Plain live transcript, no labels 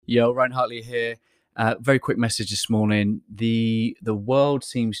Yo, Ryan Hartley here. Very quick message this morning. The world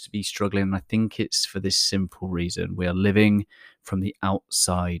seems to be struggling, and I think it's for this simple reason. We are living from the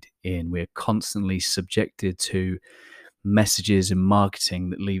outside in. We're constantly subjected to messages and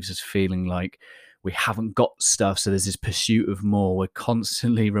marketing that leaves us feeling like we haven't got stuff. So there's this pursuit of more. We're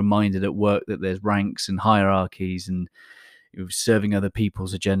constantly reminded at work that there's ranks and hierarchies and serving other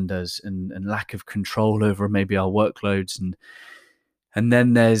people's agendas and lack of control over maybe our workloads and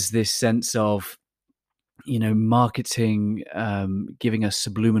then there's this sense of marketing giving us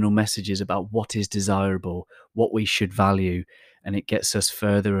subliminal messages about what is desirable, what we should value, and it gets us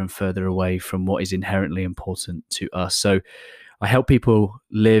further and further away from what is inherently important to us. So I help people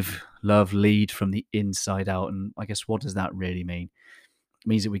live, love, lead from the inside out. And I guess, what does that really mean? It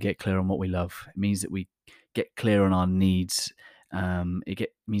means that we get clear on what we love. It means that we get clear on our needs.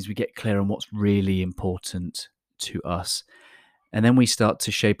 Means we get clear on what's really important to us. And then we start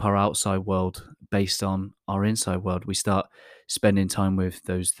to shape our outside world based on our inside world. We start spending time with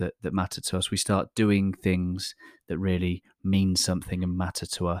those that matter to us. We start doing things that really mean something and matter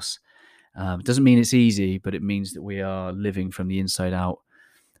to us. It doesn't mean it's easy, but it means that we are living from the inside out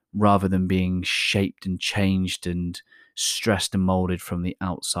rather than being shaped and changed and stressed and molded from the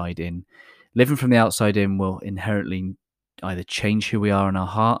outside in. Living from the outside in will inherently either change who we are in our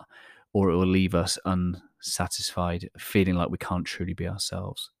heart, or it will leave us unsatisfied, feeling like we can't truly be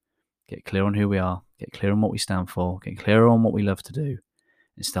ourselves. Get clear on who we are, get clear on what we stand for, get clear on what we love to do,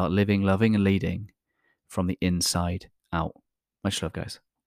 and start living, loving, and leading from the inside out. Much love, guys.